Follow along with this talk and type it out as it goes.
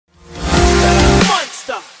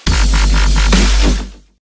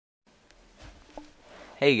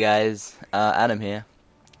Hey guys, Adam here.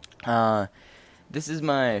 This is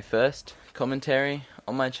my first commentary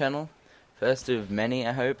on my channel. First of many,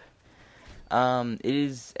 I hope. It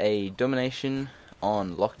is a domination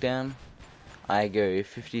on lockdown. I go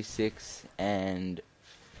 53 and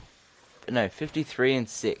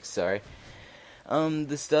 6, sorry.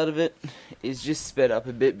 The start of it is just sped up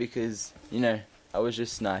a bit because, I was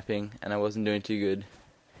just sniping and I wasn't doing too good.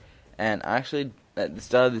 And actually, at the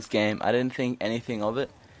start of this game, I didn't think anything of it.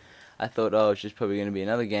 I thought, oh, it's just probably going to be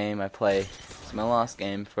another game I play. It's my last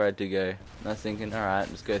game before I had to go. And I was thinking, alright,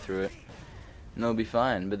 just go through it. And it'll be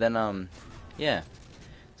fine. But then, yeah.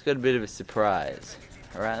 It's got a bit of a surprise.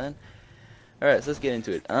 Alright then? Alright, so let's get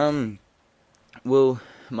into it. Well,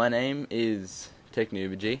 my name is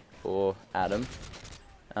Technoobagy, or Adam.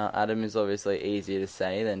 Adam is obviously easier to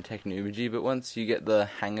say than Technoobagy, but once you get the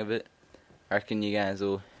hang of it, I reckon you guys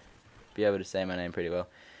will be able to say my name pretty well.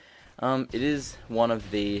 It is one of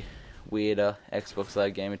the weirder Xbox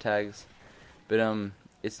Live gamer tags, but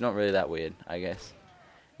it's not really that weird, I guess.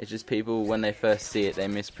 It's just people, when they first see it, they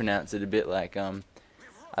mispronounce it a bit. Like, I've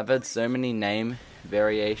had so many name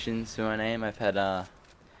variations to my name. I've had the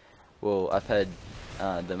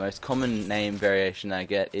most common name variation I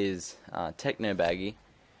get is Technoobagy,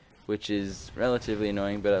 which is relatively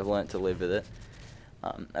annoying, but I've learnt to live with it.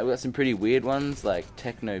 I've got some pretty weird ones like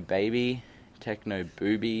Technoobaby,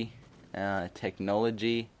 Technoobaby,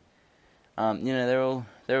 Technology. They're all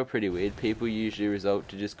pretty weird. People usually resort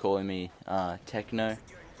to just calling me Techno,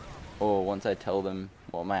 or once I tell them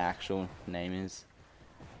what my actual name is,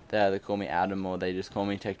 they either call me Adam or they just call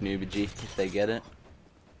me Technoobagy if they get it.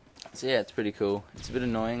 So yeah, it's pretty cool. It's a bit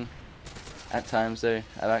annoying at times though.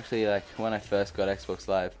 I've actually, when I first got Xbox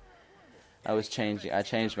Live, I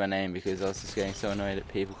changed my name because I was just getting so annoyed that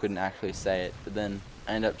people couldn't actually say it. But then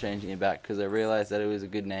I ended up changing it back because I realized that it was a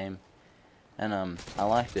good name, and I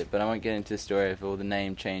liked it. But I won't get into the story of all the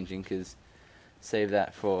name changing because save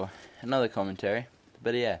that for another commentary.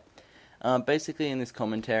 But yeah, basically in this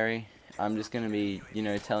commentary, I'm just going to be,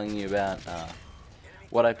 telling you about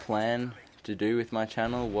what I plan to do with my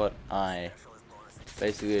channel,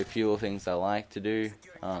 basically a few things I like to do.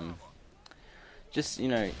 Just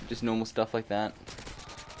normal stuff like that.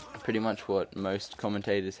 Pretty much what most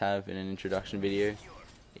commentators have in an introduction video,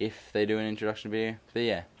 if they do an introduction video. But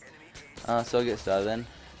yeah, so I'll get started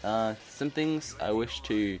then. Some things I wish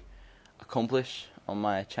to accomplish on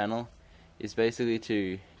my channel is basically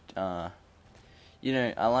to, I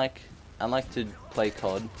like to play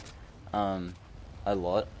COD a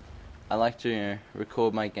lot. I like to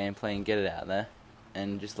record my gameplay and get it out there,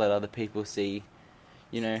 and just let other people see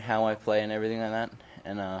how I play and everything like that,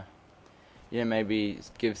 and maybe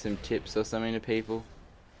give some tips or something to people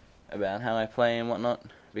about how I play and whatnot,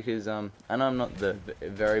 because I know I'm not the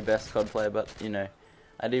very best COD player, but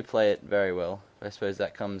I do play it very well. I suppose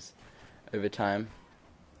that comes over time.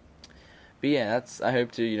 But yeah, I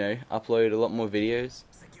hope to upload a lot more videos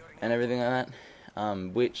and everything like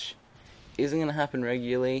that, which isn't going to happen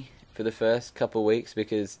regularly for the first couple of weeks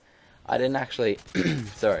because I didn't actually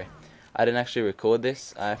I didn't actually record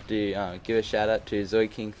this. I have to give a shout out to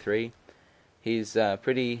Zoidking3. He's a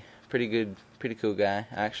pretty good, pretty cool guy.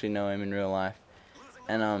 I actually know him in real life,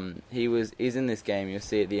 and he's in this game. You'll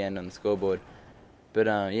see at the end on the scoreboard. But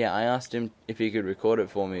yeah, I asked him if he could record it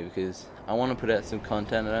for me because I want to put out some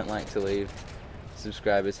content. I don't like to leave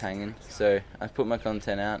subscribers hanging, so I put my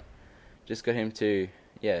content out. Just got him to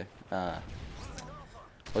I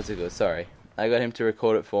got him to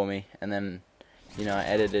record it for me, and then I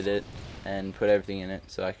edited it and put everything in it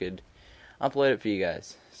so I could upload it for you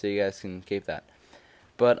guys, so you guys can keep that.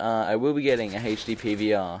 But I will be getting a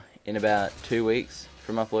HDPVR in about 2 weeks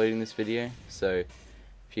from uploading this video, so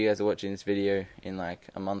if you guys are watching this video in like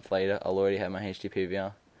a month later, I'll already have my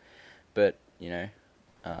HDPVR, but I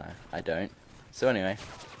don't. So anyway,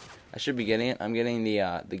 I should be getting it. I'm getting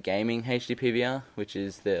the gaming HDPVR, which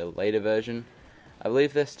is the later version. I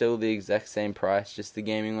believe they're still the exact same price, just the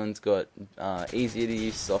gaming one's got easier to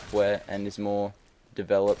use software and is more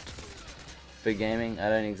developed for gaming. I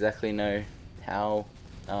don't exactly know how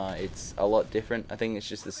it's a lot different. I think it's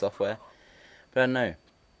just the software, but I don't know.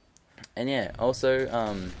 And yeah, also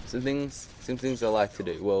some things I like to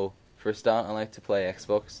do. Well, for a start, I like to play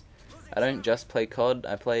Xbox. I don't just play COD.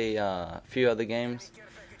 I play a few other games.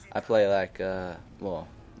 I play I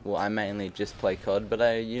mainly just play COD, but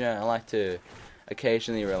I like to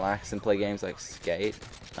occasionally relax and play games like Skate.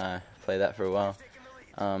 Play that for a while.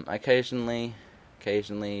 I occasionally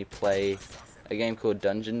play a game called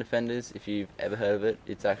Dungeon Defenders. If you've ever heard of it,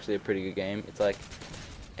 it's actually a pretty good game. It's like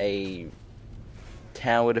a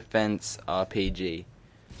tower defense RPG.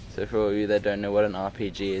 So for all of you that don't know what an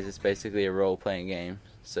RPG is, it's basically a role-playing game.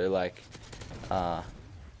 So like, well,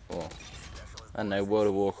 I don't know, World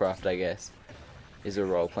of Warcraft, I guess, is a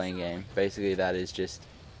role-playing game. Basically that is just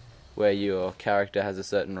where your character has a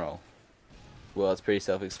certain role. Well, it's pretty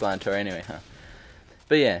self-explanatory anyway, huh?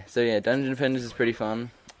 But yeah, so yeah, Dungeon Defenders is pretty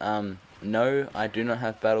fun. No, I do not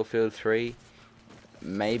have Battlefield 3.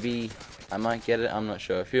 Maybe I might get it, I'm not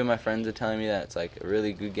sure. A few of my friends are telling me that it's like a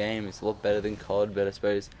really good game. It's a lot better than COD, but I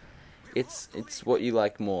suppose it's what you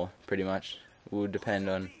like more, pretty much. It will depend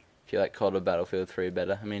on if you like COD or Battlefield 3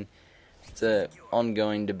 better. I mean, it's a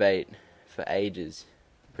ongoing debate for ages,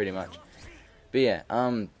 pretty much. But yeah,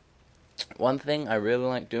 one thing I really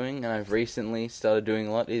like doing, and I've recently started doing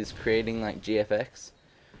a lot, is creating like GFX.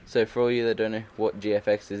 So for all you that don't know what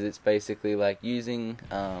GFX is, it's basically like using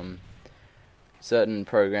certain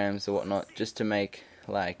programs or whatnot just to make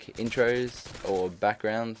like intros or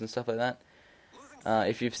backgrounds and stuff like that.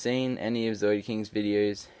 If you've seen any of Zoid King's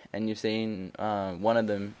videos and you've seen one of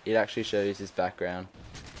them, it actually shows his background,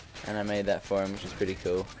 and I made that for him, which is pretty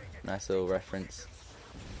cool. Nice little reference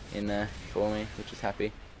in there for me, which is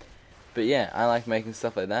happy. But yeah, I like making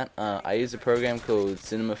stuff like that. I use a program called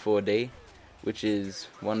Cinema 4D, which is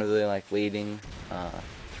one of the like leading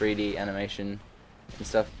 3D animation and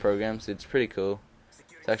stuff programs. It's pretty cool.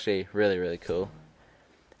 It's actually really, really cool.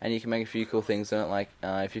 And you can make a few cool things on it. Like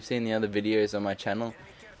if you've seen the other videos on my channel,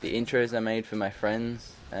 the intros I made for my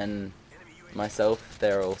friends and myself,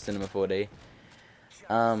 they're all Cinema 4D,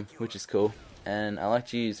 which is cool. And I like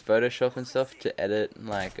to use Photoshop and stuff to edit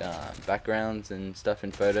like backgrounds and stuff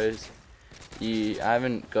in photos. I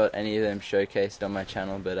haven't got any of them showcased on my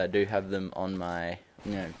channel, but I do have them on my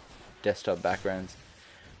desktop backgrounds,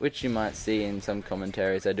 which you might see in some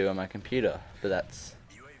commentaries I do on my computer, but that's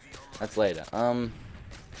later.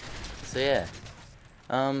 So yeah,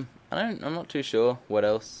 I'm not too sure what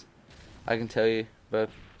else I can tell you, but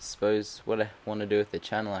I suppose what I want to do with the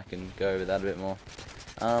channel, I can go over that a bit more.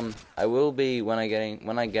 I will be when I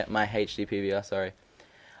get my HDPVR, sorry,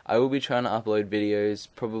 I will be trying to upload videos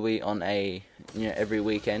probably on a every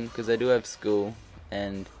weekend, because I do have school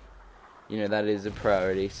and that is a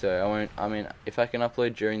priority. So I mean if I can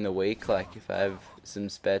upload during the week, like if I have some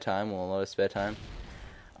spare time or a lot of spare time,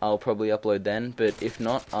 I'll probably upload then. But if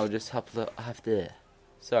not, I'll just have to upload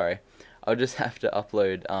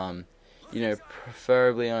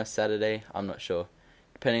preferably on a Saturday. I'm not sure,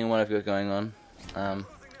 depending on what I've got going on,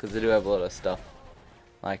 because I do have a lot of stuff,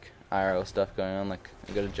 like IRL stuff going on, like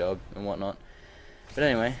I got a job and whatnot. But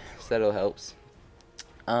anyway, so that all helps.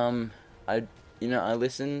 I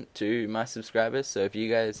listen to my subscribers, so if you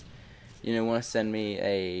guys want to send me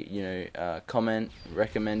a comment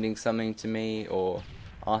recommending something to me or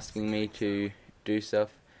asking me to do stuff,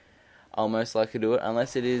 I'll most likely do it,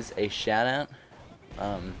 unless it is a shout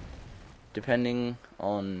out. Depending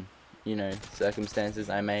on circumstances,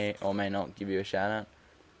 I may or may not give you a shout out.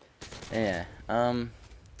 Yeah.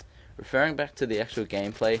 Referring back to the actual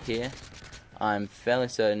gameplay here, I'm fairly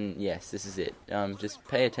certain, yes, this is it. Just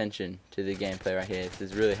pay attention to the gameplay right here. This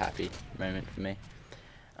is a really happy moment for me.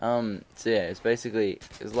 So yeah,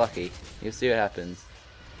 it's lucky. You'll see what happens.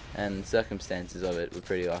 And the circumstances of it were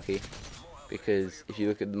pretty lucky. Because if you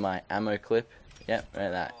look at my ammo clip, yep, right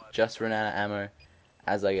that. Just run out of ammo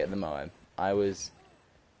as I get the Moab. I was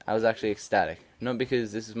actually ecstatic. Not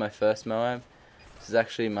because this is my first Moab. This is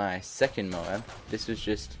actually my second Moab. This was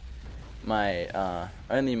just my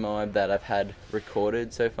only Moab that I've had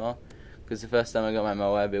recorded so far, because the first time I got my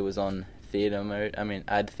Moab, it was on theater mode. I mean,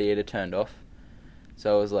 I had theater turned off,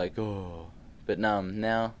 so I was like, oh. But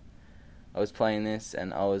now I was playing this,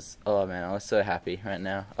 and I was so happy right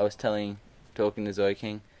now. I was talking to Zoid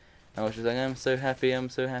King, and I was just like, I'm so happy.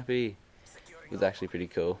 It was actually pretty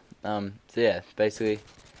cool. So yeah, basically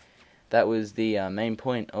that was the main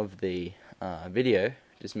point of the video,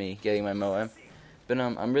 just me getting my Moab. But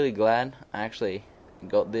I'm really glad I actually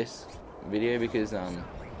got this video, because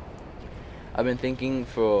I've been thinking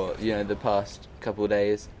for the past couple of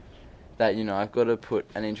days that I've got to put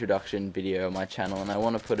an introduction video on my channel, and I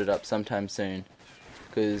want to put it up sometime soon,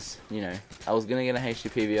 because I was gonna get a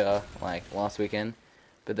HDPVR like last weekend,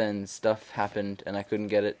 but then stuff happened and I couldn't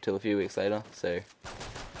get it till a few weeks later. So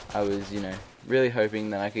I was really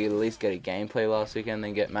hoping that I could at least get a gameplay last weekend,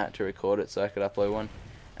 then get Matt to record it so I could upload one.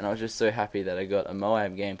 And I was just so happy that I got a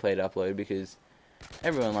Moab gameplay to upload, because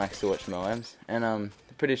everyone likes to watch Moabs. And I'm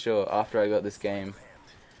pretty sure after I got this game,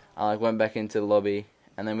 I went back into the lobby,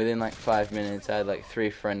 and then within like 5 minutes I had like 3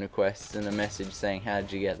 friend requests and a message saying, how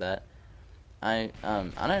did you get that? I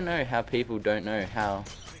don't know how people don't know how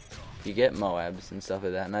you get Moabs and stuff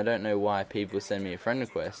like that, and I don't know why people send me a friend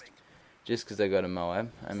request, just because I got a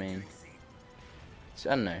Moab. I mean, I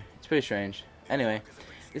don't know, it's pretty strange. Anyway,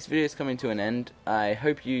 this video is coming to an end. I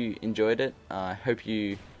hope you enjoyed it. I hope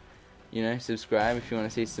you subscribe if you want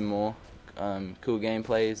to see some more cool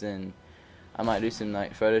gameplays, and I might do some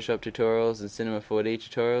like Photoshop tutorials and Cinema 4D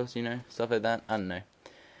tutorials, stuff like that. I don't know.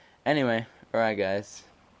 Anyway, alright guys.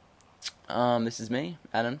 This is me,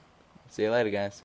 Adam. See you later, guys.